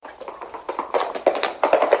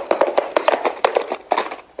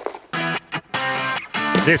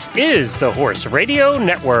This is the Horse Radio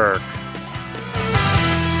Network.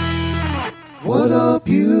 What a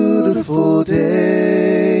beautiful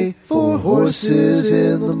day for horses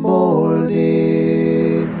in the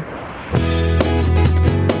morning.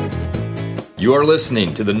 You are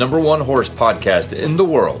listening to the #1 horse podcast in the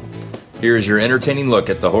world. Here's your entertaining look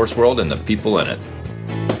at the horse world and the people in it.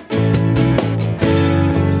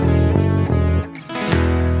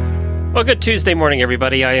 Well, good Tuesday morning,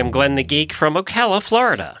 everybody. I am Glenn the Geek from Ocala,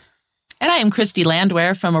 Florida. And I am Christy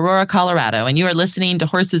Landwehr from Aurora, Colorado. And you are listening to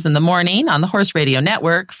Horses in the Morning on the Horse Radio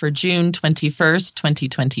Network for June 21st,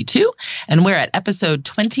 2022. And we're at episode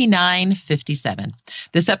 2957.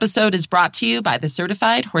 This episode is brought to you by the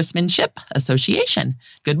Certified Horsemanship Association.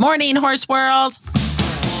 Good morning, Horse World.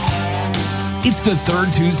 It's the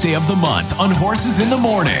third Tuesday of the month on Horses in the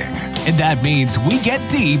Morning. And that means we get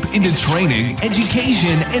deep into training,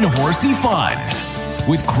 education, and horsey fun.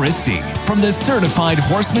 With Christy from the Certified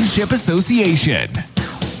Horsemanship Association.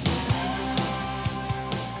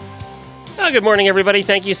 Well, good morning, everybody.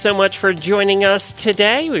 Thank you so much for joining us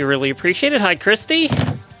today. We really appreciate it. Hi, Christy.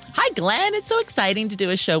 Hi, Glenn. It's so exciting to do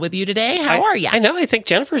a show with you today. How are you? I know. I think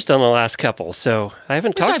Jennifer's done the last couple, so I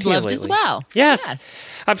haven't talked to you lately. Which I've loved as well. Yes.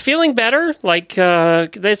 I'm feeling better. Like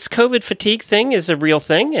this COVID fatigue thing is a real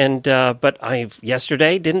thing, and but I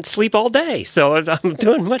yesterday didn't sleep all day, so I'm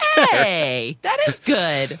doing much better. Hey, that is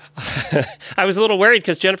good. I was a little worried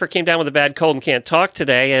because Jennifer came down with a bad cold and can't talk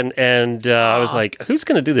today, and I was like, "Who's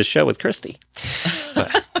going to do this show with Christy?"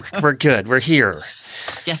 But we're good. We're here.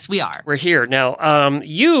 Yes, we are. We're here now.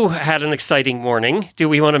 You had an exciting morning. Do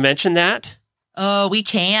we want to mention that? Oh, we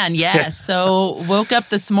can, yes. So woke up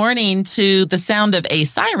this morning to the sound of a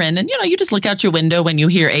siren. And, you just look out your window when you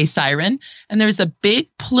hear a siren. And there's a big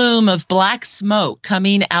plume of black smoke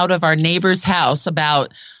coming out of our neighbor's house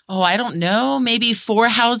about, I don't know, maybe 4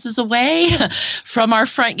 houses away from our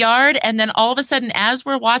front yard. And then all of a sudden, as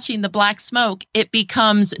we're watching the black smoke, it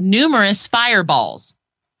becomes numerous fireballs.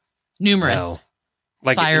 Numerous. Wow.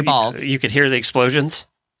 Like fireballs. You could hear the explosions?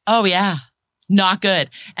 Oh, yeah. Not good.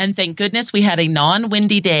 And thank goodness we had a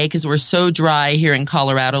non-windy day because we're so dry here in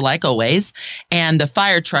Colorado, like always. And the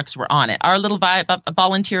fire trucks were on it. Our little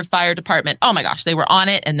volunteer fire department, oh my gosh, they were on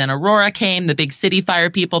it. And then Aurora came, the big city fire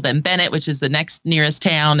people, then Bennett, which is the next nearest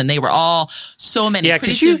town. And they were all so many. Yeah,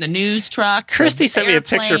 pretty soon the news trucks. Christy sent me a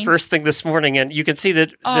picture first thing this morning, and you can see the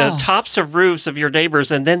tops of roofs of your neighbors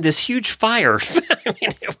and then this huge fire. I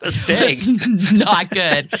mean, it was big. Not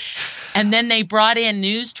good. And then they brought in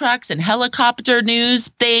news trucks and helicopter news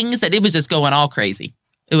things, and it was just going all crazy.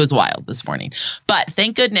 It was wild this morning. But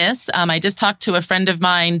thank goodness, I just talked to a friend of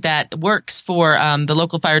mine that works for the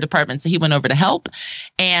local fire department, so he went over to help.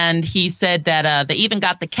 And he said that they even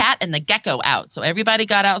got the cat and the gecko out. So everybody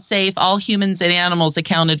got out safe, all humans and animals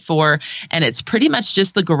accounted for. And it's pretty much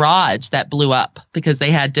just the garage that blew up because they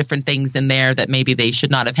had different things in there that maybe they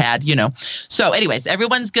should not have had, So anyways,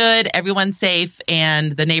 everyone's good, everyone's safe,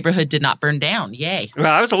 and the neighborhood did not burn down. Yay.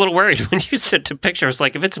 Well, I was a little worried when you sent the picture. I was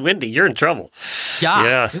like, if it's windy, you're in trouble.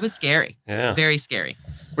 Yeah. It was scary. Yeah. Very scary.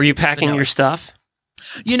 Were you packing your stuff?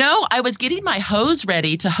 I was getting my hose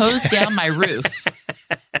ready to hose down my roof.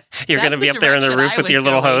 You're going to be up there on the roof with your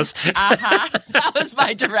little hose. That was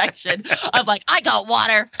my direction. I'm like, I got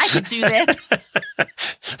water. I can do this.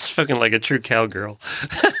 Spoken like a true cowgirl.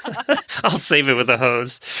 I'll save it with a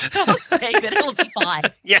hose. I'll save it. It'll be fine.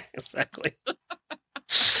 Yeah, exactly.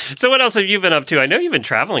 So what else have you been up to? I know you've been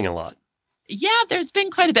traveling a lot. Yeah, there's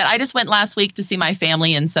been quite a bit. I just went last week to see my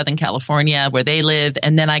family in Southern California where they live.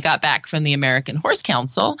 And then I got back from the American Horse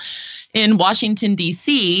Council in Washington,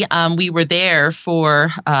 D.C. We were there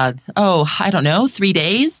for, 3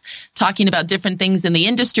 days talking about different things in the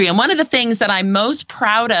industry. And one of the things that I'm most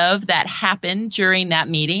proud of that happened during that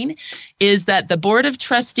meeting is that the Board of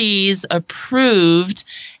Trustees approved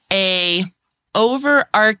a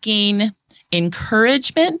overarching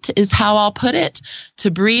encouragement is how I'll put it,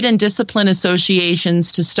 to breed and discipline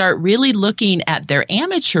associations to start really looking at their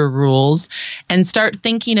amateur rules and start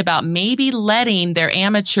thinking about maybe letting their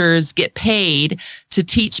amateurs get paid to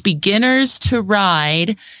teach beginners to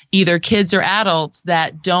ride, either kids or adults,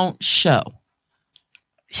 that don't show.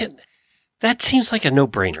 Yeah. That seems like a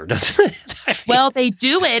no-brainer, doesn't it? Well, they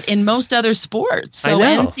do it in most other sports. So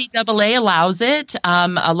NCAA allows it.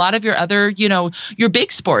 A lot of your other, your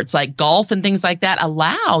big sports like golf and things like that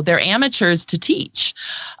allow their amateurs to teach.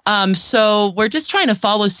 So we're just trying to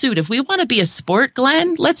follow suit. If we want to be a sport,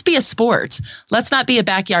 Glenn, let's be a sport. Let's not be a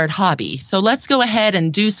backyard hobby. So let's go ahead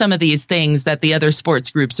and do some of these things that the other sports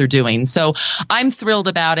groups are doing. So I'm thrilled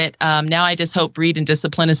about it. Now I just hope breed and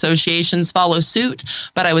discipline associations follow suit.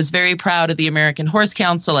 But I was very proud of the American Horse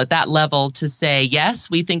Council at that level to say, yes,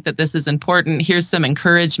 we think that this is important. Here's some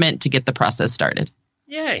encouragement to get the process started.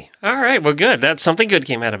 Yay. All right. Well, good. That's something good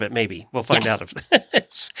came out of it, maybe. We'll find out if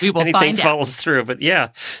we will anything follows through. But yeah.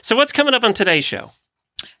 So what's coming up on today's show?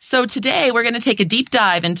 So today we're going to take a deep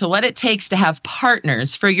dive into what it takes to have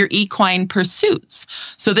partners for your equine pursuits.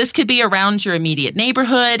 So this could be around your immediate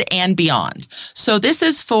neighborhood and beyond. So this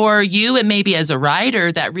is for you and maybe as a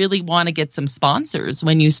rider that really want to get some sponsors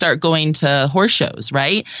when you start going to horse shows,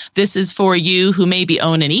 right? This is for you who maybe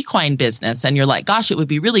own an equine business and you're like, gosh, it would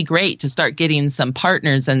be really great to start getting some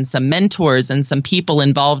partners and some mentors and some people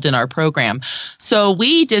involved in our program. So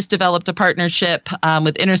we just developed a partnership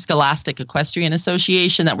with Interscholastic Equestrian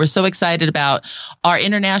Association that we're so excited about. Our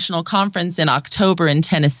international conference in October in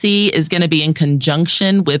Tennessee is going to be in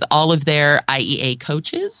conjunction with all of their IEA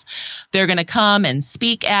coaches. They're going to come and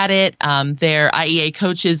speak at it. Their IEA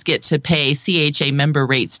coaches get to pay CHA member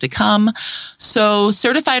rates to come. So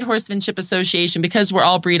Certified Horsemanship Association, because we're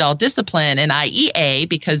all breed, all discipline, and IEA,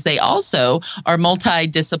 because they also are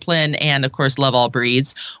multi-discipline and, of course, love all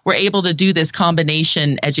breeds, we're able to do this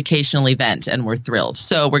combination educational event, and we're thrilled.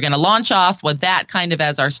 So we're going to launch off with that kind of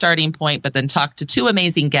as our starting point, but then talk to two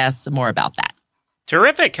amazing guests more about that.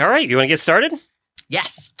 Terrific. All right. You want to get started?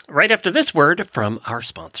 Yes. Right after this word from our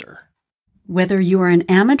sponsor. Whether you are an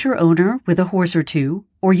amateur owner with a horse or two,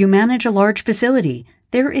 or you manage a large facility,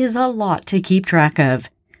 there is a lot to keep track of.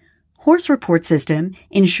 Horse Report System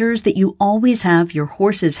ensures that you always have your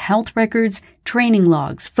horse's health records, training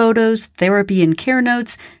logs, photos, therapy and care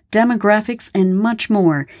notes, demographics, and much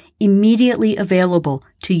more immediately available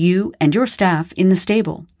to you and your staff in the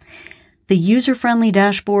stable. The user-friendly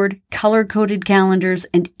dashboard, color-coded calendars,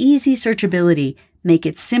 and easy searchability make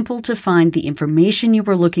it simple to find the information you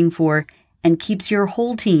are looking for and keeps your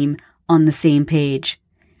whole team on the same page.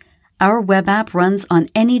 Our web app runs on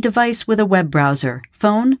any device with a web browser,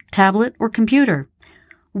 phone, tablet, or computer.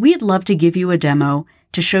 We'd love to give you a demo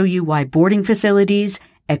to show you why boarding facilities,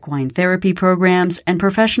 equine therapy programs, and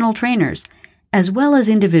professional trainers, as well as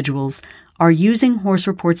individuals, are using Horse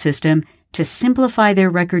Report System to simplify their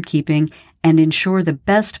record keeping and ensure the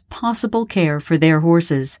best possible care for their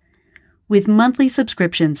horses. With monthly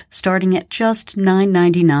subscriptions starting at just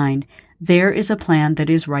 $9.99, there is a plan that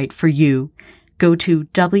is right for you. Go to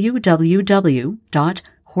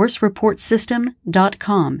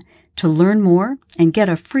www.horsereportsystem.com to learn more and get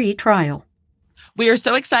a free trial. We are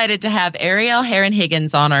so excited to have Arielle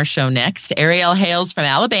Heron-Higgins on our show next. Arielle hails from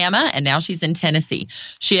Alabama, and now she's in Tennessee.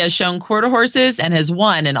 She has shown quarter horses and has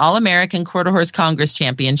won an All-American Quarter Horse Congress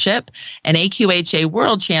Championship, an AQHA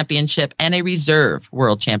World Championship, and a Reserve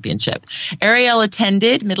World Championship. Arielle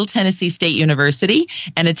attended Middle Tennessee State University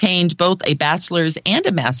and attained both a bachelor's and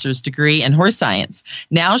a master's degree in horse science.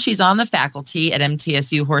 Now she's on the faculty at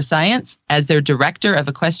MTSU Horse Science as their Director of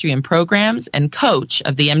Equestrian Programs and coach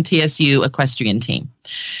of the MTSU Equestrian team.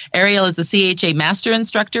 Arielle is a CHA Master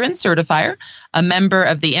Instructor and Certifier, a member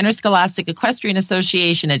of the Interscholastic Equestrian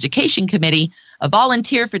Association Education Committee, a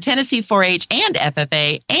volunteer for Tennessee 4-H and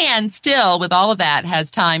FFA, and still, with all of that, has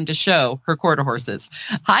time to show her quarter horses.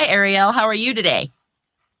 Hi, Arielle. How are you today?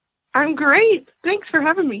 I'm great. Thanks for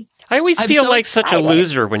having me. I always feel so like such a excited.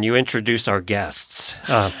 loser when you introduce our guests.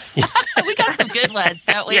 We got some good ones,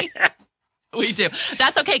 don't we? Yeah. We do.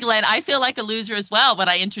 That's okay, Glenn. I feel like a loser as well when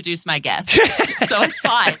I introduce my guests. So it's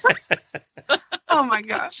fine. Oh, my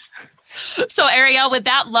gosh. So, Arielle, with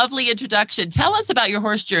that lovely introduction, tell us about your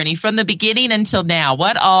horse journey from the beginning until now.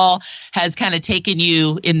 What all has kind of taken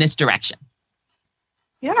you in this direction?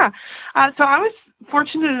 Yeah. So I was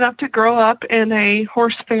fortunate enough to grow up in a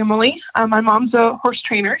horse family. My mom's a horse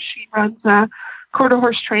trainer. She runs a quarter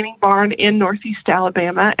horse training barn in Northeast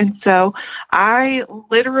Alabama. And so I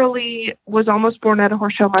literally was almost born at a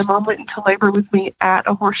horse show. My mom went into labor with me at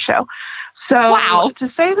a horse show. So Wow.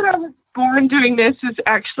 to say that I was born doing this is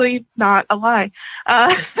actually not a lie.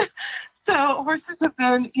 So horses have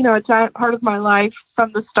been, a giant part of my life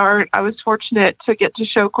from the start. I was fortunate to get to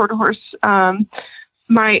show quarter horse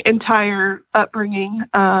my entire upbringing.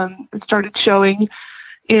 Started showing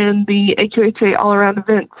in the AQHA all-around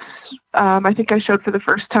events. I think I showed for the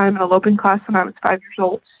first time in a loping class when I was 5 years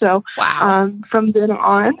old. So Wow. from then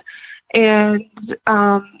on, and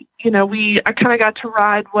I kind of got to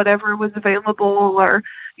ride whatever was available, or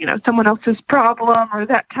someone else's problem, or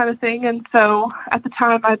that kind of thing. And so at the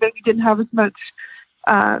time, I maybe didn't have as much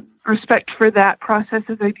respect for that process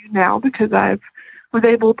as I do now, because I was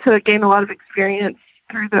able to gain a lot of experience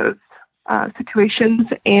through those situations,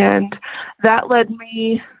 and that led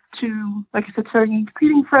me to, like I said, starting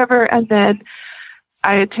competing forever, and then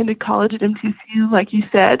I attended college at MTSU, like you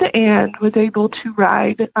said, and was able to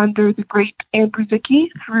ride under the great Ann Bruzicki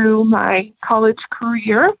through my college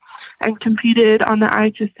career and competed on the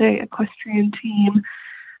IHSA equestrian team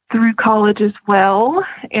through college as well.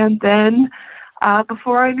 And then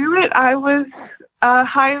before I knew it, I was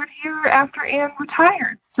hired here after Ann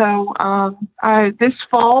retired. So this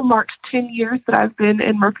fall marks 10 years that I've been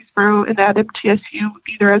in Murfreesboro and at MTSU,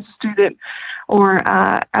 either as a student or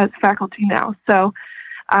as faculty now. So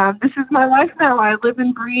this is my life now. I live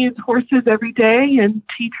and breathe horses every day and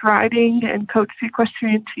teach riding and coach the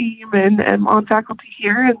equestrian team and am on faculty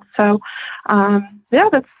here. And so,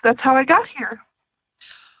 that's how I got here.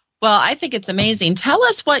 Well, I think it's amazing. Tell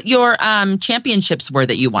us what your championships were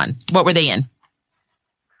that you won. What were they in?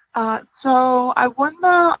 So I won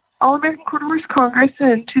the All-American Quarter Horse Congress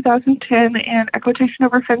in 2010 in equitation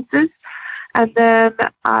over fences. And then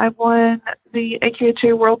I won the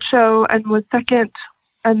AKHA World Show and was second,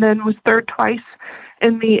 and then was third twice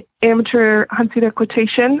in the amateur hunting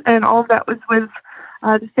equitation. And all of that was with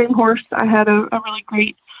the same horse. I had a really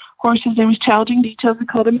great horse. His name was Challenging Details. We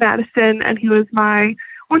called him Madison, and he was my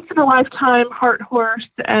once-in-a-lifetime heart horse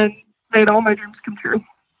and made all my dreams come true.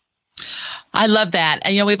 I love that.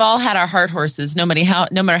 And, we've all had our heart horses, no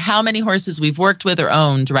matter how many horses we've worked with or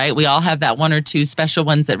owned, right? We all have that one or two special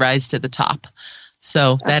ones that rise to the top.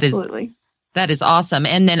 So Absolutely. That is awesome.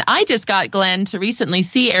 And then I just got Glenn to recently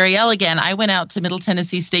see Ariel again. I went out to Middle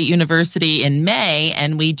Tennessee State University in May,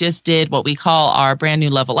 and we just did what we call our brand new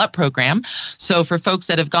Level Up program. So for folks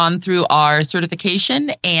that have gone through our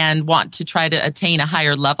certification and want to try to attain a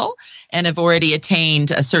higher level and have already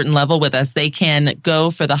attained a certain level with us, they can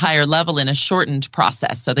go for the higher level in a shortened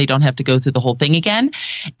process, so they don't have to go through the whole thing again.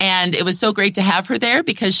 And it was so great to have her there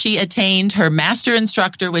because she attained her master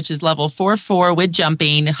instructor, which is level 4 with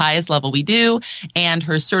jumping, highest level we do, and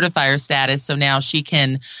her certifier status. So now she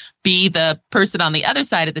can be the person on the other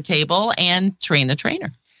side of the table and train the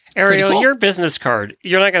trainer. Ariel, cool. Your business card,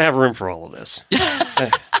 you're not going to have room for all of this.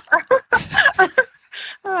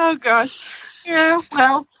 Oh, gosh. Yeah,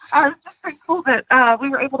 well, I was just thankful that we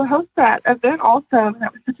were able to host that event also.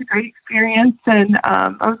 That was such a great experience, and I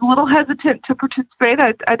was a little hesitant to participate.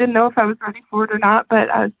 I didn't know if I was ready for it or not, but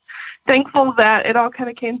I was thankful that it all kind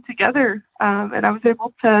of came together, and I was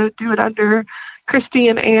able to do it under Christy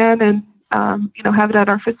and Ann and, have it at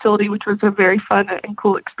our facility, which was a very fun and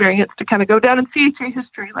cool experience to kind of go down and see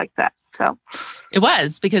history like that. So it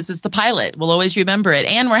was, because it's the pilot. We'll always remember it.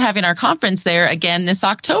 And we're having our conference there again this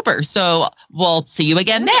October. So we'll see you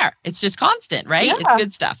again there. It's just constant, right? Yeah. It's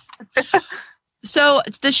good stuff. So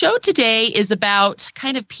the show today is about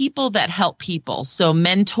kind of people that help people. So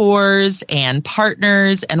mentors and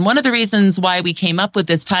partners. And one of the reasons why we came up with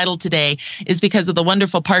this title today is because of the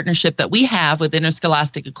wonderful partnership that we have with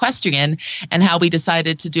Interscholastic Equestrian and how we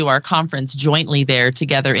decided to do our conference jointly there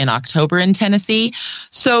together in October in Tennessee.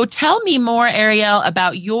 So tell me more, Ariel,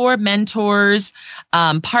 about your mentors,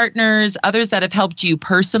 partners, others that have helped you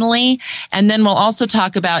personally. And then we'll also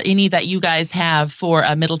talk about any that you guys have for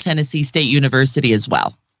Middle Tennessee State University as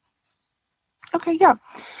well. Okay, yeah.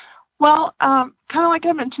 Well, kind of like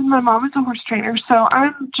I mentioned, my mom is a horse trainer, so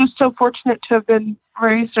I'm just so fortunate to have been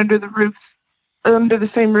raised under the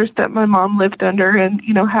same roof that my mom lived under, and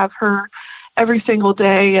have her every single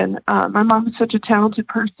day. And my mom is such a talented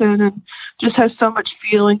person and just has so much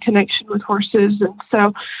feel and connection with horses. And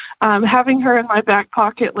so having her in my back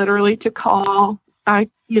pocket, literally to call,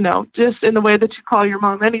 just in the way that you call your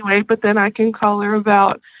mom anyway, but then I can call her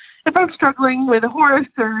about if I'm struggling with a horse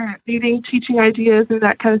or needing teaching ideas or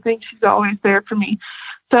that kind of thing. She's always there for me.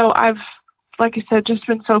 So I've, like I said, just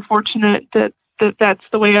been so fortunate that that's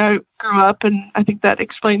the way I grew up, and I think that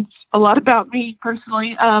explains a lot about me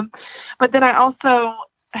personally. But then I also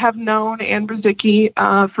have known Ann Bruzicki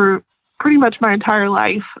for pretty much my entire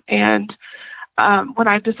life, and when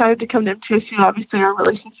I decided to come to MTSU, obviously our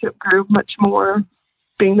relationship grew much more,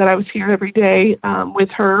 being that I was here every day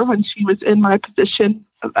with her when she was in my position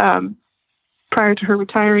prior to her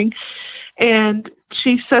retiring. And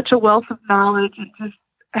she's such a wealth of knowledge and just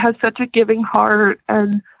has such a giving heart.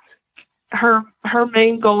 And her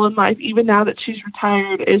main goal in life, even now that she's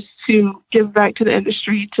retired, is to give back to the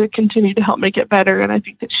industry to continue to help make it better. And I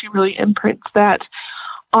think that she really imprints that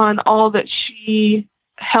on all that she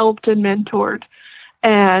helped and mentored.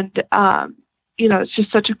 And, it's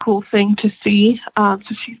just such a cool thing to see. So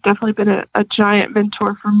she's definitely been a giant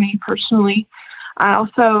mentor for me personally. I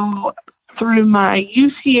also, through my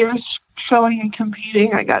youth years, showing and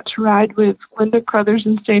competing, I got to ride with Linda Crothers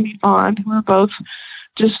and Sandy Bond, who are both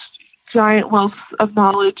just giant wealth of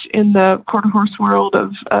knowledge in the quarter horse world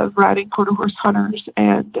of riding quarter horse hunters.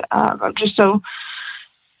 And I'm just so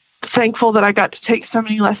thankful that I got to take so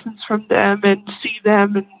many lessons from them and see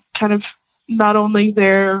them and kind of not only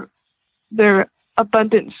their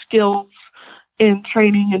abundant skills in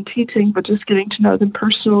training and teaching, but just getting to know them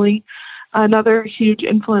personally. Another huge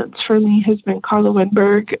influence for me has been Carla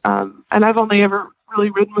Winberg, and I've only ever really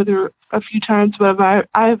ridden with her a few times, but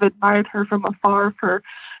I have admired her from afar for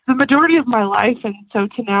the majority of my life, and so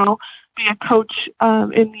to now be a coach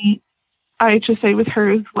in the IHSA with her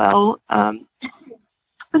as well, and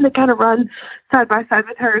to kind of run side by side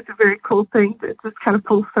with her is a very cool thing. It's just kind of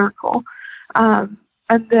full circle. And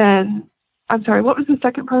then, I'm sorry, what was the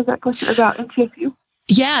second part of that question about MTSU?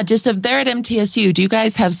 Yeah, just if they're at MTSU, do you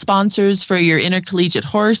guys have sponsors for your Intercollegiate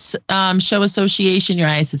Horse Show Association, your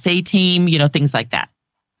ISSA team, things like that?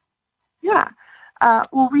 Yeah.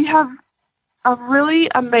 Well, we have a really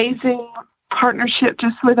amazing partnership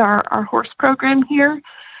just with our horse program here.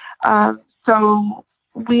 So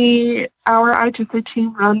our IHSA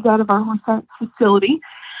team runs out of our horse science facility.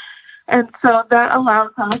 And so that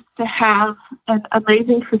allows us to have an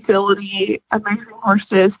amazing facility, amazing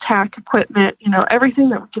horses, tack equipment, everything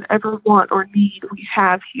that we could ever want or need, we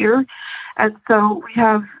have here. And so we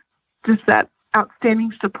have just that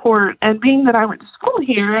outstanding support. And being that I went to school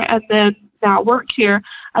here and then now work here,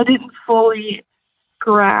 I didn't fully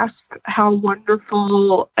grasp how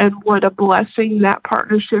wonderful and what a blessing that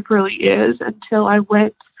partnership really is until I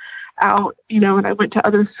went out, and I went to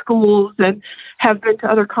other schools and have been to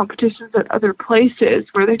other competitions at other places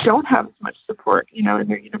where they don't have as much support, in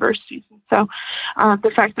their universities. And so the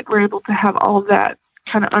fact that we're able to have all of that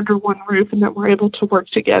kind of under one roof and that we're able to work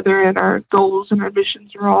together and our goals and our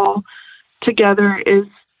missions are all together is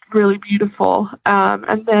really beautiful.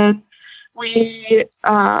 And then we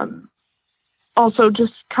also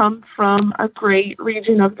just come from a great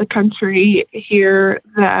region of the country here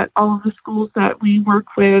that all of the schools that we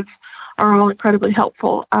work with are all incredibly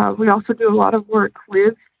helpful. We also do a lot of work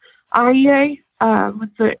with IEA,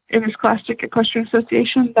 with the Interscholastic Equestrian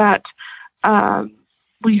Association, that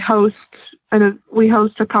we host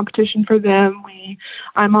a competition for them.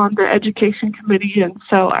 I'm on the education committee, and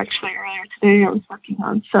so actually earlier today I was working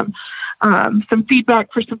on some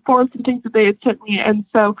feedback for some forms and things that they had sent me, and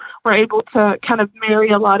so we're able to kind of marry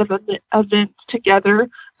a lot of events together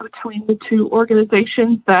between the two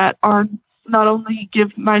organizations that are not only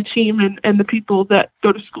give my team and the people that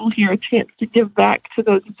go to school here a chance to give back to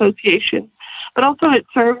those associations, but also it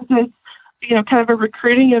serves as kind of a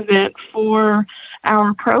recruiting event for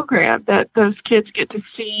our program, that those kids get to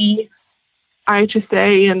see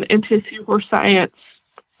IHSA and MTSU horse science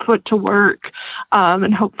put to work,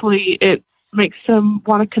 and hopefully it makes them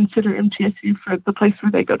want to consider MTSU for the place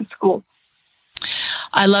where they go to school.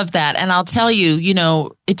 I love that. And I'll tell you,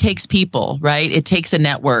 it takes people, right? It takes a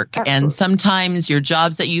network. Absolutely. And sometimes your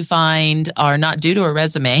jobs that you find are not due to a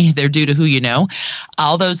resume. They're due to who you know.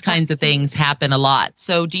 All those kinds of things happen a lot.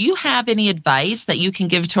 So do you have any advice that you can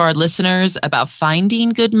give to our listeners about finding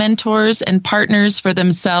good mentors and partners for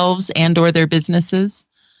themselves and or their businesses?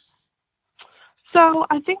 So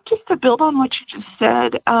I think just to build on what you just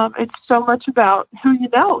said, it's so much about who you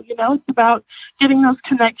know. It's about getting those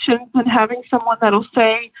connections and having someone that'll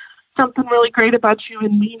say something really great about you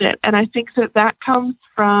and mean it. And I think that comes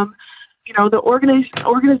from, the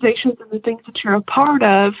organizations and the things that you're a part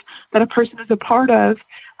of, that a person is a part of,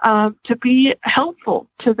 to be helpful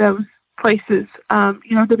to those places,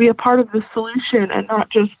 to be a part of the solution and not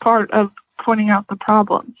just part of pointing out the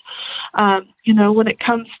problems. When it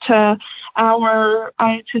comes to our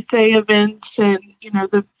IHSA events and,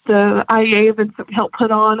 the IEA events that we help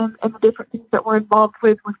put on and the different things that we're involved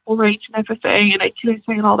with 4-H and FFA and AQSA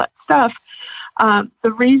and all that stuff,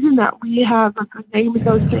 the reason that we have a good name in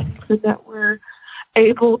those things and that we're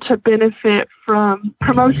able to benefit from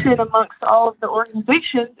promotion amongst all of the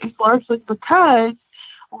organizations is largely because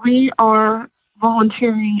we are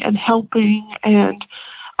volunteering and helping and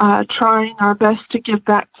trying our best to give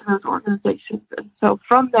back to those organizations. And so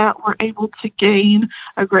from that, we're able to gain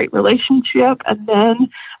a great relationship. And then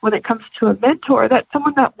when it comes to a mentor, that's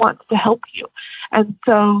someone that wants to help you. And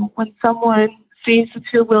so when someone sees that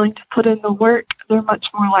you're willing to put in the work, they're much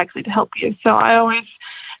more likely to help you. So I always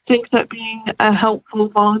think that being a helpful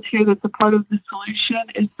volunteer that's a part of the solution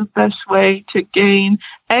is the best way to gain,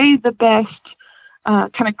 the best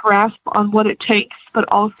kind of grasp on what it takes, but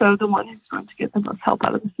also the one who's going to get the most help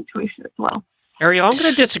out of the situation as well. Ariel, I'm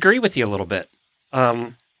going to disagree with you a little bit.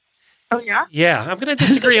 Oh, yeah? Yeah, I'm going to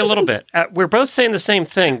disagree a little bit. We're both saying the same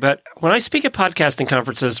thing, but when I speak at podcasting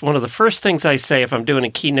conferences, one of the first things I say if I'm doing a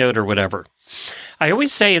keynote or whatever, I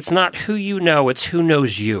always say it's not who you know, it's who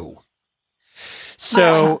knows you.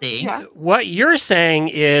 So I see. what you're saying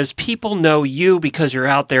is people know you because you're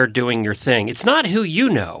out there doing your thing. It's not who you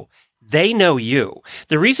know. They know you.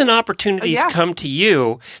 The reason opportunities come to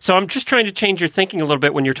you, so I'm just trying to change your thinking a little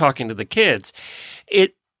bit when you're talking to the kids.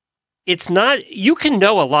 It's not, you can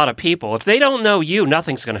know a lot of people. If they don't know you,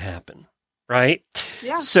 nothing's going to happen, right?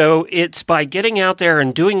 Yeah. So it's by getting out there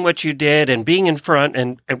and doing what you did and being in front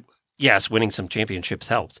and yes, winning some championships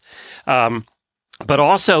helps. But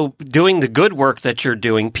also doing the good work that you're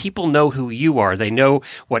doing, people know who you are. They know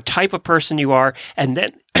what type of person you are, and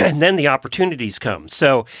then the opportunities come.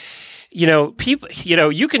 So, people,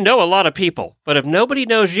 you can know a lot of people, but if nobody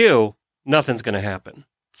knows you, nothing's going to happen.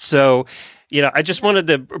 So, I just wanted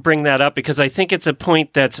to bring that up because I think it's a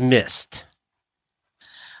point that's missed.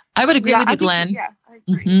 I would agree with you, Glenn. I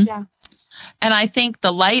agree. Mm-hmm. Yeah. And I think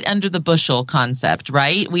the light under the bushel concept,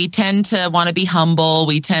 right? We tend to want to be humble.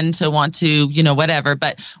 We tend to want to, whatever,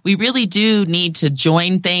 but we really do need to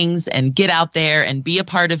join things and get out there and be a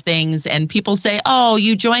part of things. And people say, oh,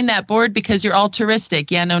 you joined that board because you're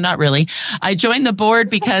altruistic. Yeah, no, not really. I joined the board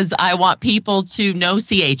because I want people to know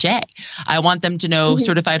CHA. I want them to know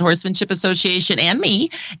Certified Horsemanship Association and me.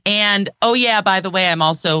 And, oh yeah, by the way, I'm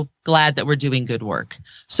also glad that we're doing good work.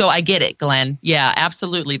 So I get it, Glenn. Yeah,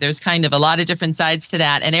 absolutely. There's kind of a lot of different sides to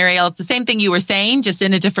that. And Ariel, it's the same thing you were saying, just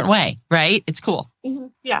in a different way, right? It's cool. Mm-hmm.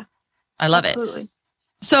 Yeah. I love Absolutely. it.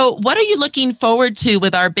 So what are you looking forward to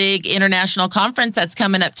with our big international conference that's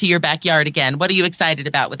coming up to your backyard again? What are you excited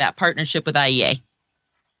about with that partnership with IEA?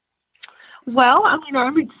 Well,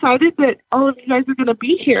 I'm excited that all of you guys are going to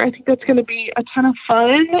be here. I think that's going to be a ton of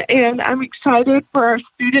fun, and I'm excited for our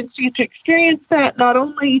students to get to experience that, not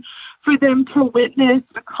only for them to witness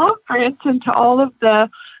the conference and to all of the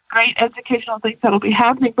great educational things that will be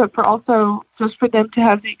happening, but for also just for them to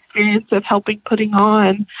have the experience of putting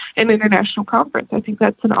on an international conference. I think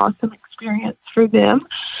that's an awesome experience for them.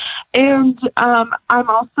 And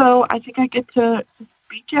I think I get to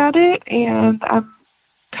speak at it, and I'm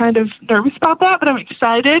kind of nervous about that, but I'm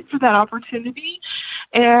excited for that opportunity.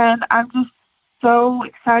 And I'm just so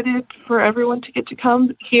excited for everyone to get to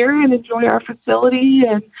come here and enjoy our facility.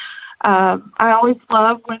 And I always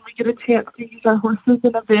love when we get a chance to use our horses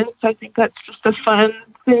in events. I think that's just a fun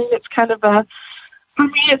thing. It's kind of for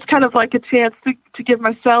me, it's kind of like a chance to give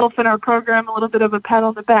myself and our program a little bit of a pat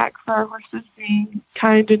on the back for our horses being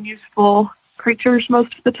kind and useful creatures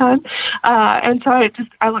most of the time. And so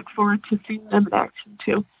I look forward to seeing them in action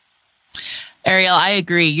too. Ariel, I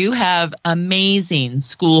agree. You have amazing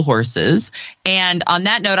school horses. And on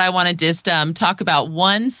that note, I want to just talk about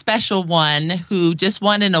one special one who just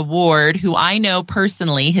won an award, who I know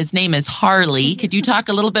personally. His name is Harley. Could you talk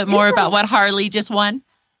a little bit more about what Harley just won?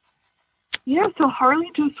 Yeah, so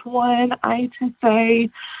Harley just won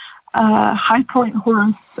IHSA High Point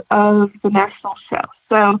Horse of the National Show.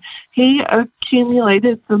 So he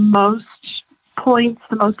accumulated the most points,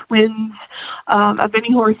 the most wins of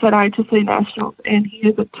any horse at IHSA Nationals. And he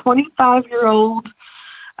is a 25-year-old,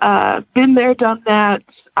 been there, done that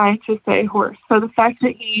IHSA horse. So the fact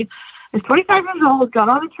that he is 25 years old, got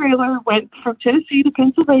on a trailer, went from Tennessee to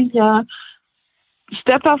Pennsylvania,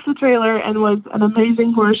 stepped off the trailer, and was an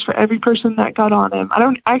amazing horse for every person that got on him. I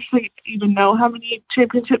don't actually even know how many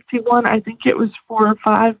championships he won. I think it was 4 or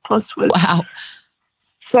 5, plus was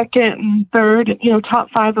second and third, and top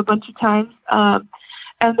 5 a bunch of times.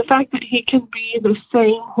 And the fact that he can be the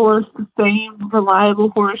same horse, the same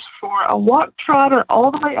reliable horse for a walk trotter all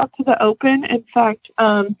the way up to the open. In fact,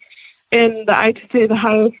 in the IHSA, the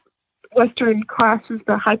highest Western class is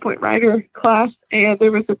the High Point Rider class, and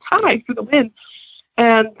there was a tie for the win.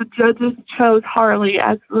 And the judges chose Harley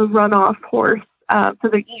as the runoff horse. So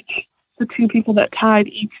the two people that tied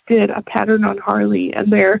each did a pattern on Harley,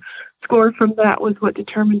 and their score from that was what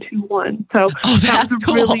determined who won. So that was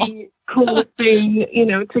a really cool thing,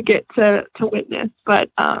 to get to witness. But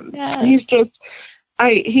he's just,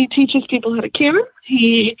 he teaches people how to canter.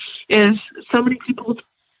 He is so many people's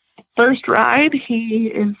first ride. He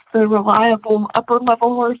is the reliable upper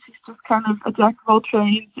level horse. He's just kind of a jack of all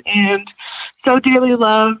trades and so dearly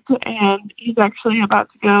loved. And he's actually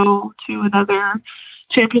about to go to another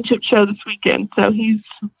championship show this weekend. So he's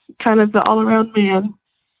kind of the all around man.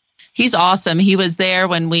 He's awesome. He was there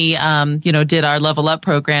when we, did our Level Up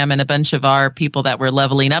program, and a bunch of our people that were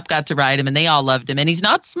leveling up got to ride him, and they all loved him. And he's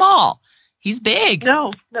not small. He's big.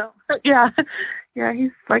 No. Yeah. Yeah,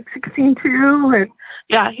 he's like 16'2", and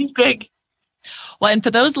yeah, he's big. Well, and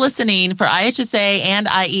for those listening, for IHSA and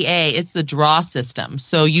IEA, it's the draw system.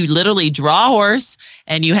 So you literally draw a horse,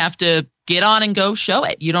 and you have to get on and go show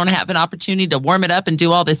it. You don't have an opportunity to warm it up and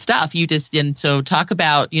do all this stuff. And so talk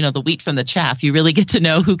about, the wheat from the chaff. You really get to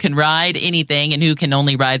know who can ride anything and who can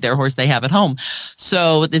only ride their horse they have at home.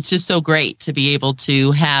 So it's just so great to be able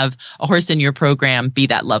to have a horse in your program be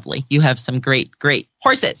that lovely. You have some great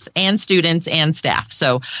horses and students and staff.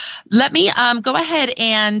 So let me go ahead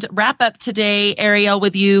and wrap up today, Ariel,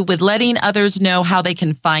 with you with letting others know how they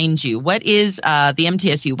can find you. What is the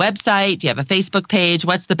MTSU website? Do you have a Facebook page?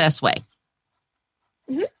 What's the best way?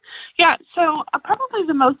 Mm-hmm. Yeah, so probably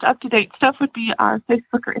the most up-to-date stuff would be our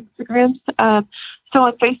Facebook or Instagrams. So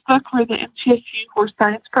on Facebook, we're the MTSU Horse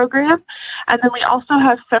Science Program. And then we also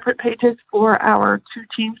have separate pages for our two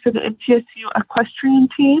teams, for the MTSU Equestrian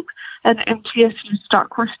team and the MTSU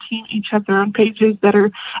Stock Horse team. Each have their own pages that are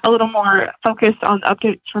a little more focused on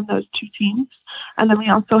updates from those two teams. And then we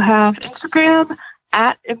also have Instagram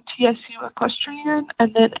at MTSU Equestrian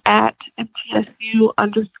and then at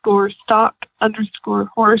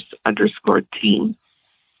MTSU_stock_horse_team.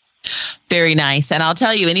 Very nice. And I'll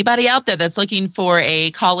tell you, anybody out there that's looking for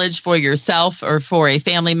a college for yourself or for a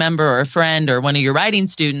family member or a friend or one of your riding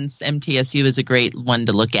students, MTSU is a great one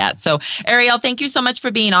to look at. So, Ariel, thank you so much for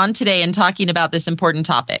being on today and talking about this important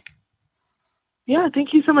topic. Yeah,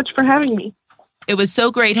 thank you so much for having me. It was so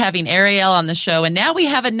great having Ariel on the show. And now we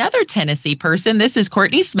have another Tennessee person. This is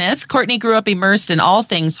Courtney Smith. Courtney grew up immersed in all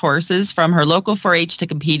things horses, from her local 4-H to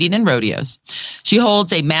competing in rodeos. She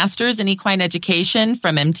holds a master's in equine education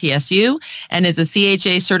from MTSU and is a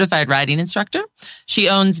CHA certified riding instructor. She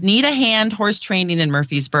owns Need a Hand Horse Training in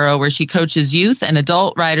Murfreesboro, where she coaches youth and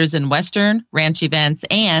adult riders in Western, ranch events,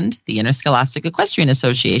 and the Interscholastic Equestrian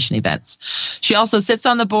Association events. She also sits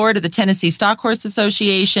on the board of the Tennessee Stock Horse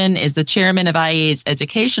Association, is the chairman of IA's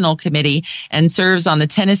Educational Committee, and serves on the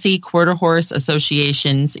Tennessee Quarter Horse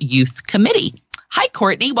Association's Youth Committee. Hi,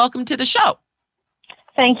 Courtney. Welcome to the show.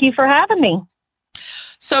 Thank you for having me.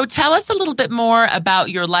 So tell us a little bit more about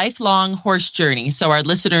your lifelong horse journey so our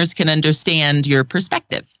listeners can understand your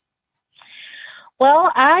perspective.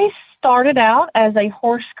 Well, I started out as a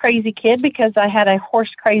horse crazy kid because I had a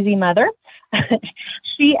horse crazy mother.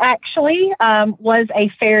 She actually was a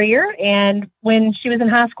farrier, and when she was in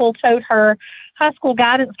high school, told her high school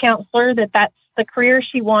guidance counselor that that's the career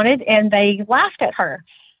she wanted, and they laughed at her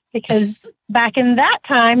because back in that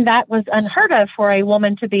time, that was unheard of for a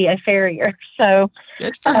woman to be a farrier. So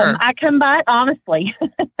good for her. I come by it honestly.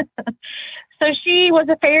 So she was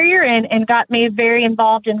a farrier and got me very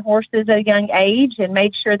involved in horses at a young age and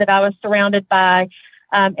made sure that I was surrounded by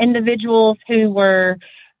individuals who were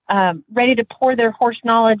ready to pour their horse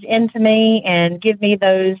knowledge into me and give me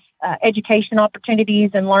those education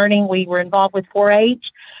opportunities and learning. We were involved with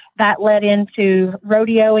 4-H. That led into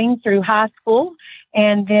rodeoing through high school.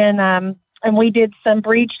 And then and we did some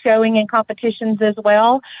breed showing and competitions as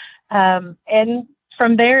well. And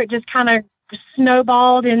from there, it just kind of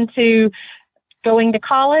snowballed into going to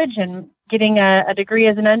college and getting a degree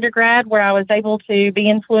as an undergrad, where I was able to be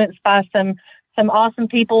influenced by some awesome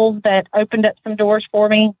people that opened up some doors for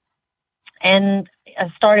me. And I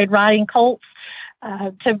started riding colts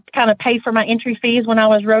to kind of pay for my entry fees when I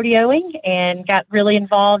was rodeoing, and got really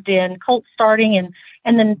involved in colt starting.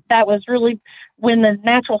 And then that was really when the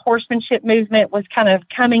natural horsemanship movement was kind of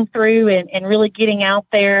coming through and really getting out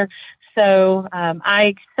there. So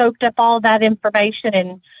I soaked up all that information,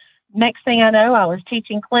 and next thing I know, I was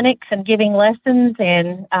teaching clinics and giving lessons,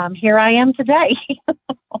 and here I am today.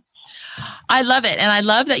 I love it. And I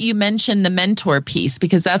love that you mentioned the mentor piece,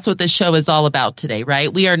 because that's what this show is all about today,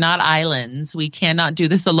 right? We are not islands. We cannot do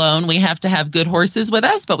this alone. We have to have good horses with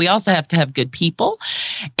us, but we also have to have good people.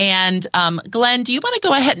 And Glenn, do you want to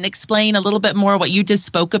go ahead and explain a little bit more what you just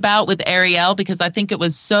spoke about with Ariel? Because I think it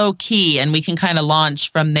was so key, and we can kind of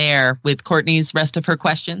launch from there with Courtney's rest of her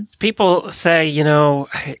questions. People say,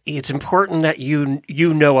 it's important that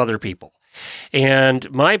you know other people. And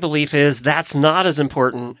my belief is that's not as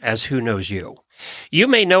important as who knows you. You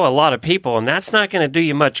may know a lot of people, and that's not going to do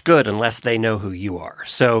you much good unless they know who you are.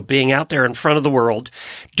 So being out there in front of the world,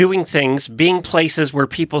 doing things, being places where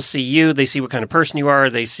people see you, they see what kind of person you are,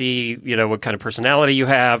 they see, what kind of personality you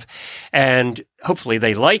have, and hopefully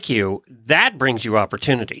they like you, that brings you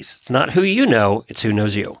opportunities. It's not who you know, it's who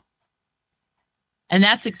knows you. And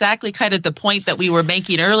that's exactly kind of the point that we were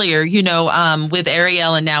making earlier, with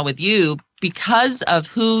Ariel and now with you, because of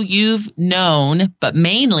who you've known, but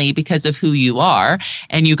mainly because of who you are,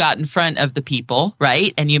 and you got in front of the people,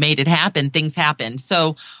 right? And you made it happen, things happened.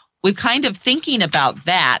 So with kind of thinking about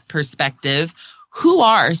that perspective, who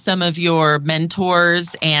are some of your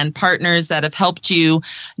mentors and partners that have helped you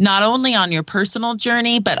not only on your personal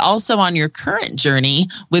journey, but also on your current journey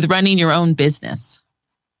with running your own business?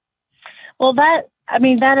 Well, that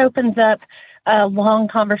opens up a long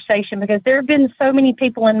conversation, because there have been so many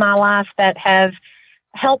people in my life that have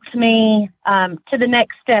helped me to the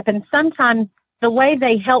next step. And sometimes the way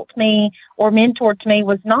they helped me or mentored me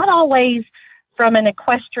was not always from an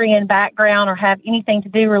equestrian background or have anything to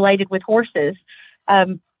do related with horses.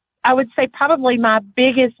 I would say probably my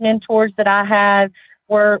biggest mentors that I had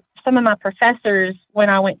were some of my professors when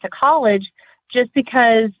I went to college, just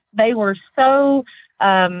because they were so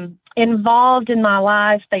involved in my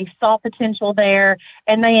life. They saw potential there,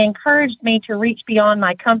 and they encouraged me to reach beyond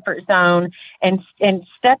my comfort zone and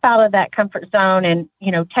step out of that comfort zone and,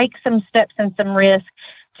 take some steps and some risk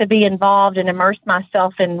to be involved and immerse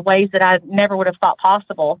myself in ways that I never would have thought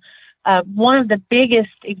possible. One of the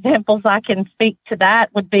biggest examples I can speak to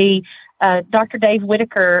that would be Dr. Dave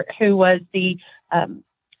Whitaker, who was the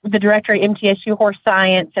director at MTSU Horse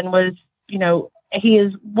Science, and was, he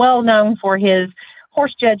is well known for his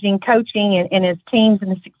horse judging, coaching, and his teams and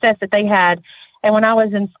the success that they had. And when I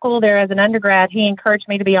was in school there as an undergrad, he encouraged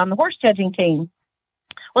me to be on the horse judging team.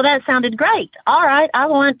 Well, that sounded great. All right, I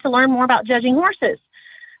want to learn more about judging horses.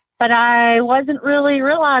 But I wasn't really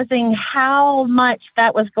realizing how much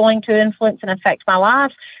that was going to influence and affect my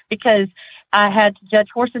life, because I had to judge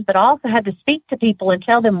horses, but I also had to speak to people and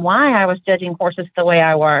tell them why I was judging horses the way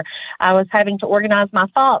I were. I was having to organize my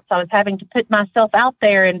thoughts. I was having to put myself out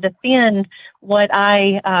there and defend what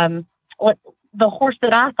the horse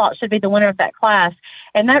that I thought should be the winner of that class.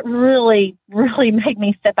 And that really, really made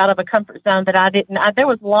me step out of a comfort zone that I didn't. There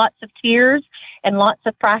was lots of tears and lots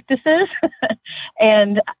of practices.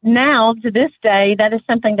 And now, to this day, that is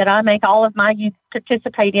something that I make all of my youth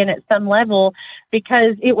participate in at some level,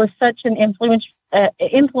 because it was such an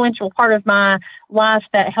influential part of my life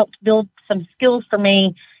that helped build some skills for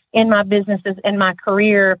me in my businesses and my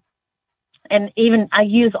career. And even I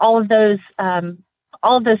use all of those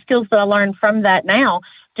skills that I learned from that now,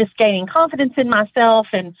 just gaining confidence in myself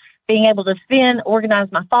and being able to spin,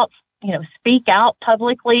 organize my thoughts, speak out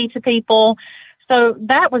publicly to people. So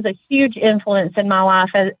that was a huge influence in my life,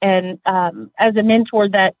 and as a mentor,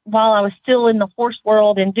 that while I was still in the horse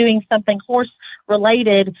world and doing something horse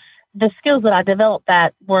related, the skills that I developed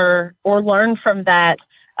or learned from that,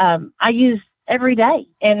 I use every day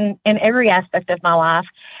in every aspect of my life.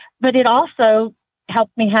 But it also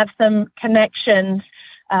helped me have some connections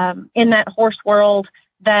in that horse world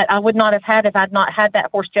that I would not have had if I'd not had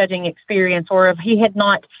that horse judging experience, or if he had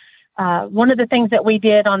not. One of the things that we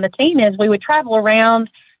did on the team is we would travel around,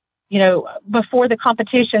 before the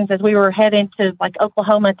competitions, as we were heading to like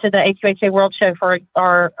Oklahoma to the AQHA World Show for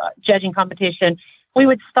our judging competition. We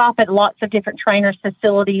would stop at lots of different trainers'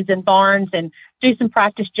 facilities and barns and do some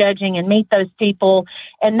practice judging and meet those people.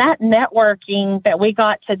 And that networking that we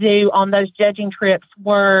got to do on those judging trips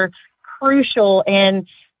were crucial and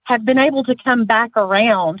have been able to come back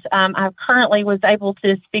around. I currently was able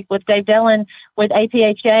to speak with Dave Dillon with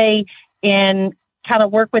APHA and kind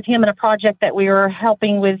of work with him in a project that we were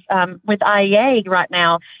helping with IEA right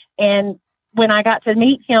now. And when I got to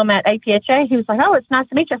meet him at APHA, he was like, "Oh, it's nice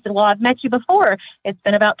to meet you." I said, "Well, I've met you before. It's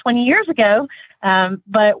been about 20 years ago."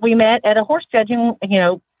 But we met at a horse judging,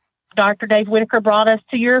 Dr. Dave Whitaker brought us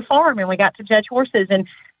to your farm and we got to judge horses. And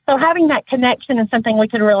so having that connection and something we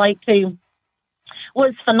could relate to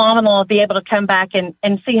was phenomenal, to be able to come back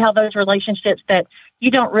and see how those relationships that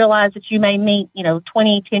you don't realize that you may meet,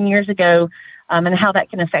 10 years ago, and how that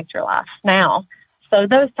can affect your life now. So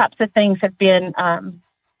those types of things have been,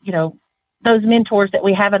 those mentors that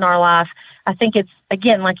we have in our life. I think it's,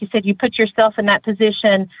 again, like you said, you put yourself in that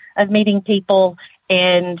position of meeting people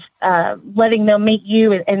and letting them meet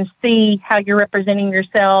you and see how you're representing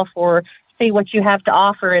yourself, or see what you have to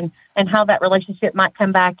offer, and how that relationship might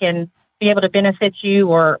come back and be able to benefit you,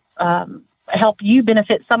 or help you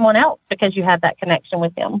benefit someone else because you have that connection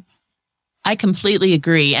with them. I completely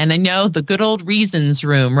agree. And I know the good old reasons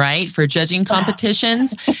room, right, for judging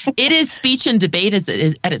competitions, it is speech and debate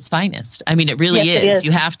at its finest. I mean, it really is.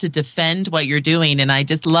 You have to defend what you're doing. And I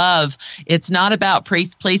just love, it's not about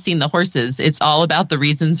placing the horses. It's all about the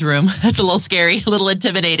reasons room. That's a little scary, a little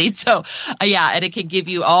intimidating. So and it can give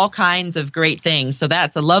you all kinds of great things. So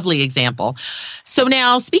that's a lovely example. So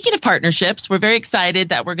now, speaking of partnerships, we're very excited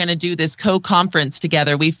that we're going to do this co-conference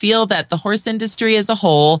together. We feel that the horse industry as a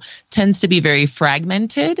whole tends to be very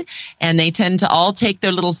fragmented, and they tend to all take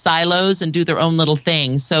their little silos and do their own little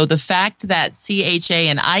thing. So the fact that CHA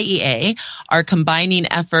and IEA are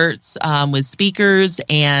combining efforts with speakers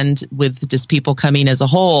and with just people coming as a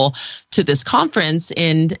whole to this conference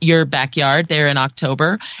in your backyard there in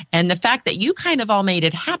October, and the fact that you kind of all made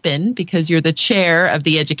it happen because you're the chair of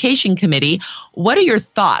the education committee, what are your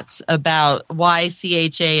thoughts about why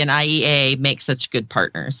CHA and IEA make such good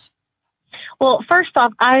partners? Well, first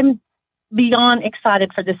off, I'm beyond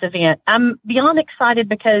excited for this event. I'm beyond excited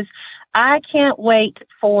because I can't wait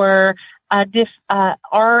for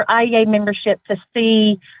our IEA membership to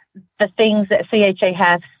see the things that CHA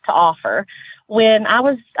has to offer.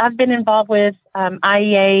 I've been involved with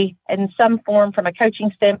IEA in some form from a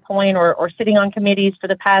coaching standpoint or sitting on committees for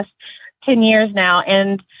the past 10 years now.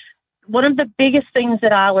 And one of the biggest things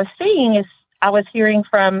that I was seeing is I was hearing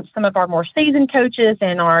from some of our more seasoned coaches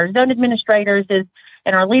and our zone administrators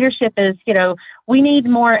and our leadership is, we need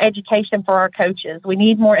more education for our coaches. We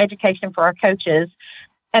need more education for our coaches.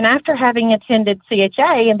 And after having attended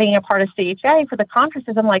CHA and being a part of CHA for the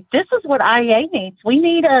conferences, I'm like, this is what IEA needs. We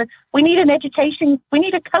need an education. We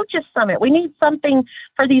need a coaches summit. We need something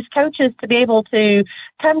for these coaches to be able to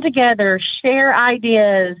come together, share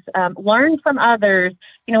ideas, learn from others.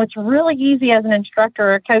 It's really easy as an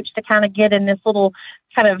instructor or a coach to kind of get in this little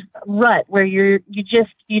kind of rut where you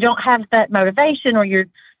don't have that motivation, or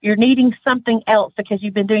you're needing something else because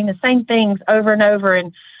you've been doing the same things over and over,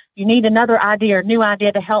 and you need another idea or new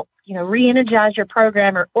idea to help, re-energize your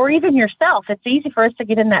program or even yourself. It's easy for us to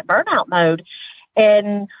get in that burnout mode.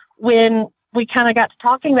 And when we kind of got to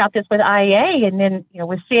talking about this with IEA and then,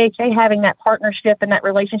 with CHA having that partnership and that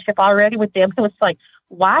relationship already with them, it was like,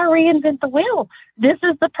 why reinvent the wheel? This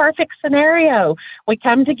is the perfect scenario. We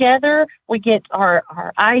come together, we get our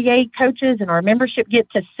IEA coaches and our membership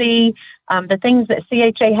get to see the things that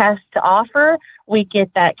CHA has to offer. We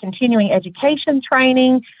get that continuing education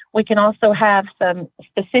training. We can also have some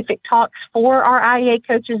specific talks for our IEA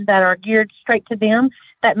coaches that are geared straight to them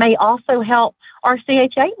that may also help our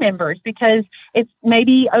CHA members, because it's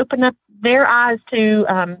maybe open up their eyes to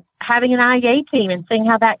having an IEA team and seeing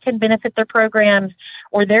how that can benefit their programs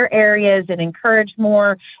or their areas and encourage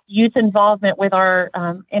more youth involvement with our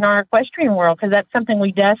in our equestrian world, because that's something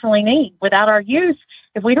we definitely need. Without our youth,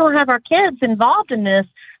 if we don't have our kids involved in this,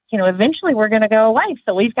 eventually we're going to go away.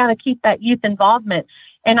 So we've got to keep that youth involvement.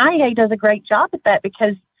 And IEA does a great job at that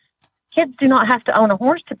because kids do not have to own a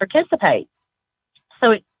horse to participate.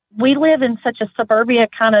 So we live in such a suburbia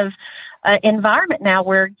kind of environment now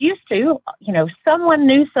where used to, someone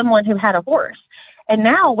knew someone who had a horse. And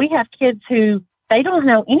now we have kids who they don't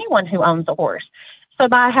know anyone who owns a horse. So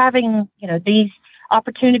by having, these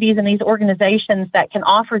opportunities and these organizations that can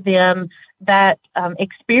offer them that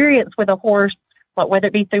experience with a horse, whether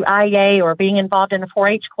it be through IEA or being involved in a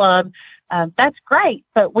 4-H club, that's great.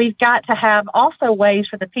 But we've got to have also ways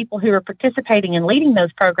for the people who are participating and leading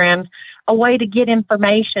those programs, a way to get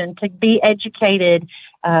information, to be educated,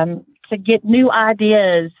 to get new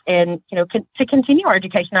ideas, and to continue our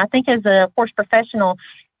education. I think as a horse professional,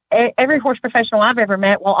 every horse professional I've ever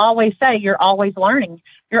met will always say you're always learning.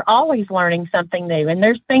 You're always learning something new. And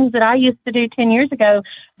there's things that I used to do 10 years ago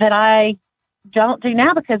that I don't do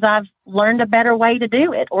now because I've learned a better way to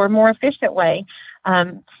do it or a more efficient way.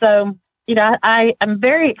 So I am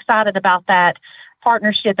very excited about that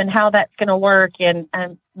partnership and how that's going to work. And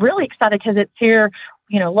I'm really excited because it's here,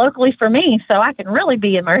 locally for me, so I can really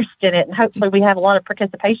be immersed in it, and hopefully we have a lot of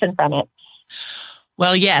participation from it.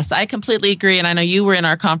 Well, yes, I completely agree. And I know you were in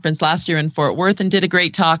our conference last year in Fort Worth and did a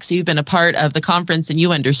great talk. So you've been a part of the conference and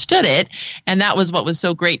you understood it. And that was what was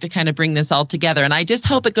so great to kind of bring this all together. And I just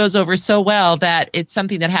hope it goes over so well that it's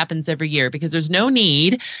something that happens every year, because there's no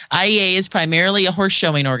need. IEA is primarily a horse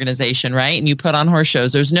showing organization, right? And you put on horse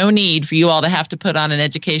shows. There's no need for you all to have to put on an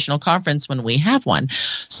educational conference when we have one.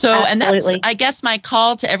 So, Absolutely. And that's, I guess, my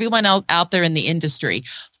call to everyone else out there in the industry.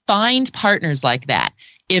 Find partners like that.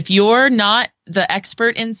 If you're not the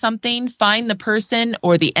expert in something, find the person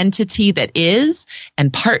or the entity that is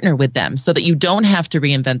and partner with them so that you don't have to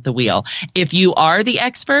reinvent the wheel. If you are the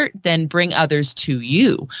expert, then bring others to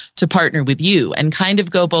you to partner with you and kind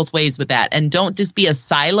of go both ways with that. And don't just be a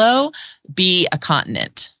silo, be a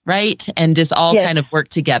continent, right? And just all kind of work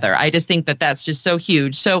together. I just think that that's just so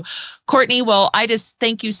huge. So Courtney, well, I just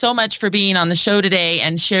thank you so much for being on the show today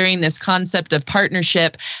and sharing this concept of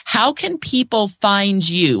partnership. How can people find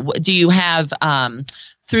you? Do you have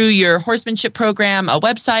through your horsemanship program, a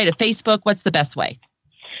website, a Facebook? What's the best way?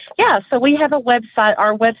 Yeah, so we have a website.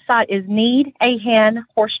 Our website is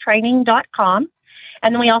needahandhorsetraining.com.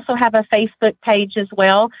 And then we also have a Facebook page as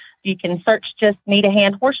well. You can search just Need a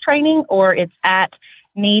Hand Horse Training, or it's at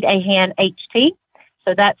Need a Hand HT.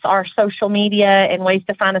 So that's our social media and ways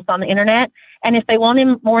to find us on the internet. And if they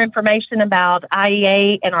want more information about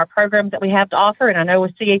IEA and our programs that we have to offer, and I know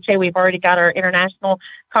with CHA we've already got our international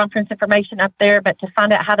conference information up there, but to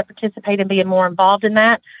find out how to participate and be more involved in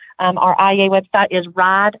that, our IEA website is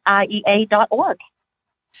rideiea.org.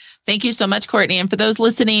 Thank you so much, Courtney. And for those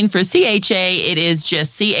listening for CHA, it is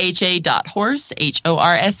just cha.horse,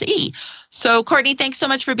 HORSE. So, Courtney, thanks so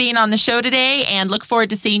much for being on the show today, and look forward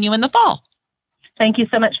to seeing you in the fall. Thank you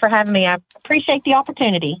so much for having me. I appreciate the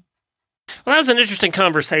opportunity. Well, that was an interesting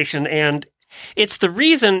conversation, and it's the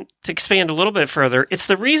reason, to expand a little bit further, it's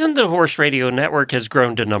the reason the Horse Radio Network has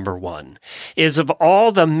grown to number one, is of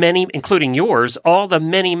all the many, including yours, all the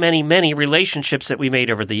many, many, many relationships that we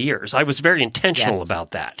made over the years. I was very intentional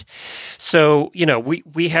about that. So,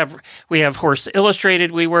 we have Horse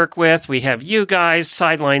Illustrated we work with, we have you guys,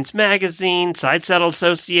 Sidelines Magazine, Side Saddle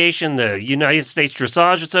Association, the United States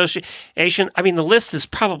Dressage Association. I mean, the list is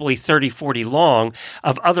probably 30, 40 long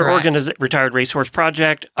of other Retired Racehorse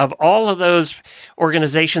Project, of all of those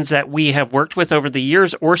organizations that we have worked with over the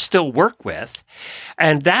years or still work with.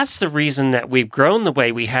 And that's the reason that we've grown the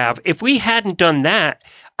way we have. If we hadn't done that,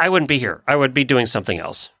 I wouldn't be here. I would be doing something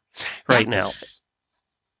else right now.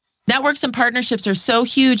 Networks and partnerships are so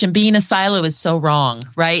huge, and being a silo is so wrong,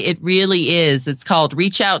 right? It really is. It's called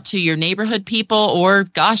reach out to your neighborhood people, or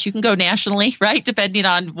gosh, you can go nationally, right? Depending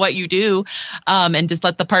on what you do, and just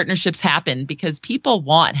let the partnerships happen, because people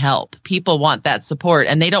want help. People want that support,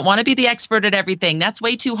 and they don't want to be the expert at everything. That's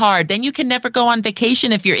way too hard. Then you can never go on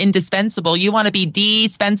vacation if you're indispensable. You want to be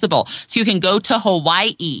dispensable, so you can go to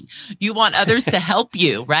Hawaii. You want others to help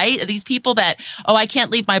you, right? These people that, I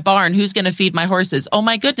can't leave my barn. Who's going to feed my horses? Oh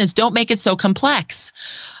my goodness. Don't make it so complex.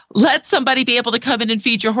 Let somebody be able to come in and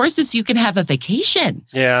feed your horses so you can have a vacation.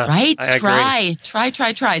 Yeah. Right? I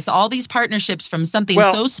Try. So all these partnerships, from something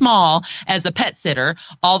so small as a pet sitter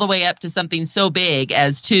all the way up to something so big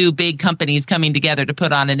as two big companies coming together to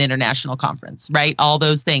put on an international conference, right? All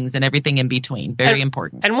those things and everything in between. Very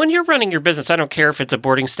important. And when you're running your business, I don't care if it's a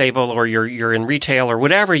boarding stable or you're in retail or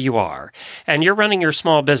whatever you are, and you're running your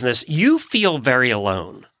small business, you feel very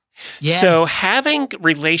alone. Yes. So having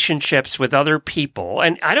relationships with other people,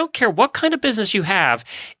 and I don't care what kind of business you have,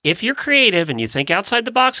 if you're creative and you think outside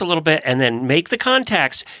the box a little bit and then make the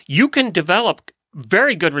contacts, you can develop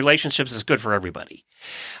very good relationships. Is good for everybody.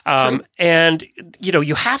 And,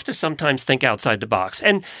 you have to sometimes think outside the box.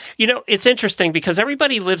 And, it's interesting because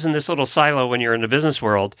everybody lives in this little silo when you're in the business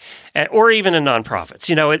world, or even in nonprofits.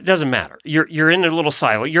 It doesn't matter. You're in a little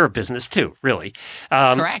silo. You're a business too, really.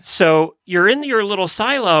 Correct. So you're in your little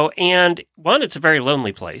silo, and one, it's a very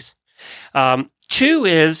lonely place. Two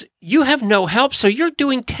is you have no help, so you're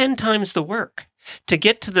doing 10 times the work to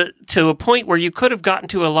get to a point where you could have gotten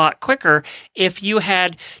to a lot quicker if you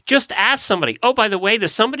had just asked somebody. Oh, by the way, the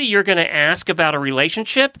somebody you're going to ask about a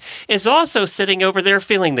relationship is also sitting over there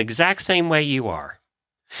feeling the exact same way you are.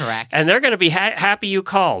 Correct. And they're going to be happy you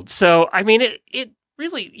called. So, I mean, it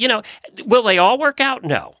really, will they all work out?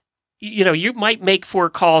 No. You might make 4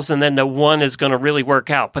 calls and then the one is going to really work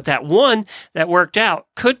out. But that one that worked out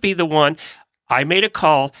could be the one. I made a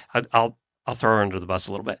call. I'll throw her under the bus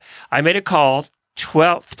a little bit. I made a call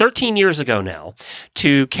 13 years ago now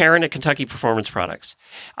to Karen at Kentucky Performance Products.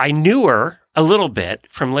 I knew her a little bit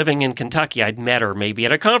from living in Kentucky. I'd met her maybe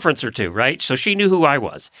at a conference or two, right? So she knew who I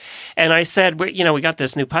was. And I said, we got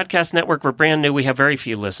this new podcast network. We're brand new. We have very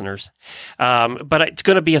few listeners. But it's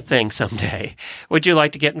going to be a thing someday. Would you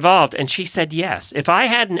like to get involved? And she said yes. If I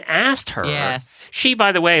hadn't asked her, she,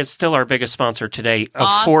 by the way, is still our biggest sponsor today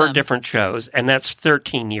of 4 different shows. And that's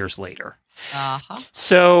 13 years later.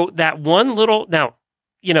 So that one little, now,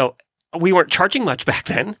 we weren't charging much back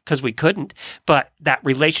then because we couldn't, but that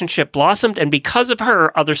relationship blossomed. And because of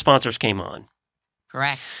her, other sponsors came on.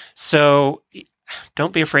 Correct. So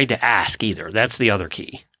don't be afraid to ask either. That's the other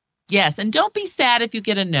key. Yes. And don't be sad if you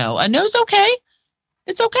get a no. A no's okay.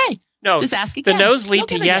 It's okay. No, just ask again. The no's lead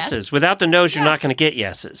to yeses. Yes. Without the no's, you're not going to get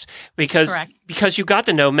yeses. Because you got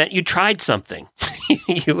the no meant you tried something.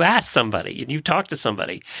 You asked somebody and you talked to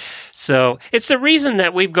somebody. So it's the reason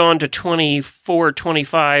that we've gone to 24,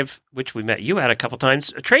 25, which we met you at a couple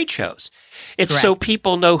times, trade shows. It's so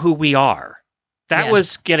people know who we are. That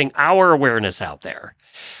was getting our awareness out there.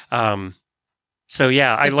 So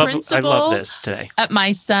yeah, I love principal this today. At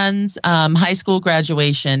my son's high school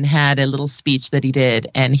graduation had a little speech that he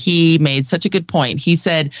did, and he made such a good point. He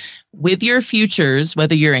said, with your futures,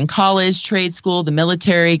 whether you're in college, trade school, the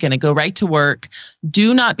military, going to go right to work,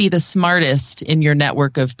 do not be the smartest in your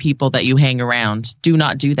network of people that you hang around. Do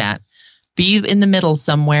not do that. Be in the middle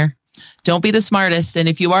somewhere. Don't be the smartest. And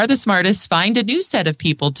if you are the smartest, find a new set of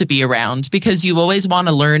people to be around, because you always want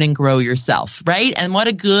to learn and grow yourself, right? And what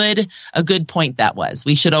a good point that was.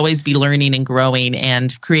 We should always be learning and growing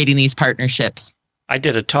and creating these partnerships. I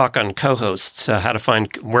did a talk on co-hosts, how to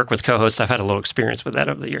work with co-hosts. I've had a little experience with that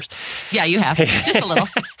over the years. Yeah, you have. Just a little.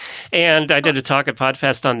 And I did a talk at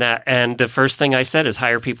PodFest on that. And the first thing I said is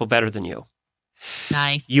hire people better than you.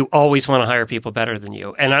 Nice. You always want to hire people better than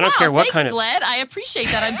you. And I don't care what kind of... Glenn. I appreciate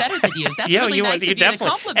that. I'm better than you. That's yeah, really nice to be a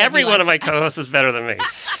compliment. Every one of my co-hosts is better than me.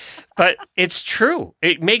 But it's true.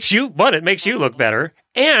 It makes you look better.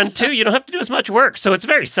 And two, you don't have to do as much work. So it's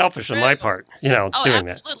very selfish on my part, doing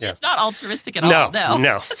absolutely. that. Yeah. It's not altruistic at all.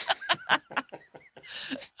 No.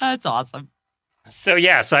 That's awesome. So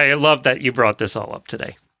yes, I love that you brought this all up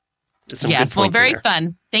today. Yes, well, very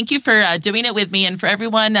fun. Thank you for doing it with me, and for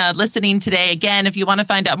everyone listening today. Again, if you want to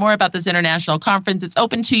find out more about this international conference, it's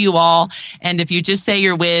open to you all. And if you just say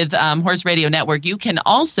you're with Horse Radio Network, you can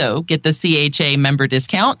also get the CHA member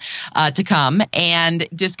discount to come, and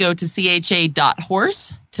just go to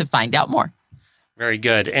cha.horse to find out more. Very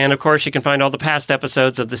good. And, of course, you can find all the past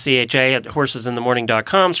episodes of the CHA at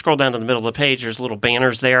horsesinthemorning.com. Scroll down to the middle of the page. There's little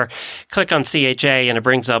banners there. Click on CHA, and it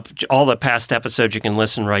brings up all the past episodes. You can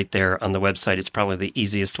listen right there on the website. It's probably the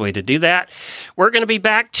easiest way to do that. We're going to be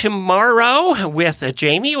back tomorrow with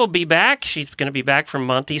Jamie will be back. She's going to be back from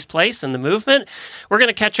Monty's Place in the movement. We're going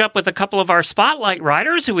to catch up with a couple of our spotlight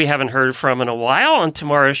riders who we haven't heard from in a while on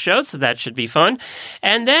tomorrow's show, so that should be fun.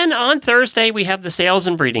 And then on Thursday, we have the sales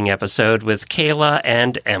and breeding episode with Kayla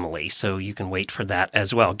and Emily, so you can wait for that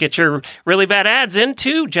as well. Get your really bad ads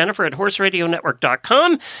into Jennifer at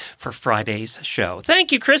horseradionetwork.com for Friday's show.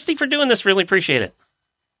 Thank you, Christy, for doing this. Really appreciate it.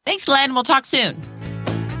 Thanks, Glenn. We'll talk soon.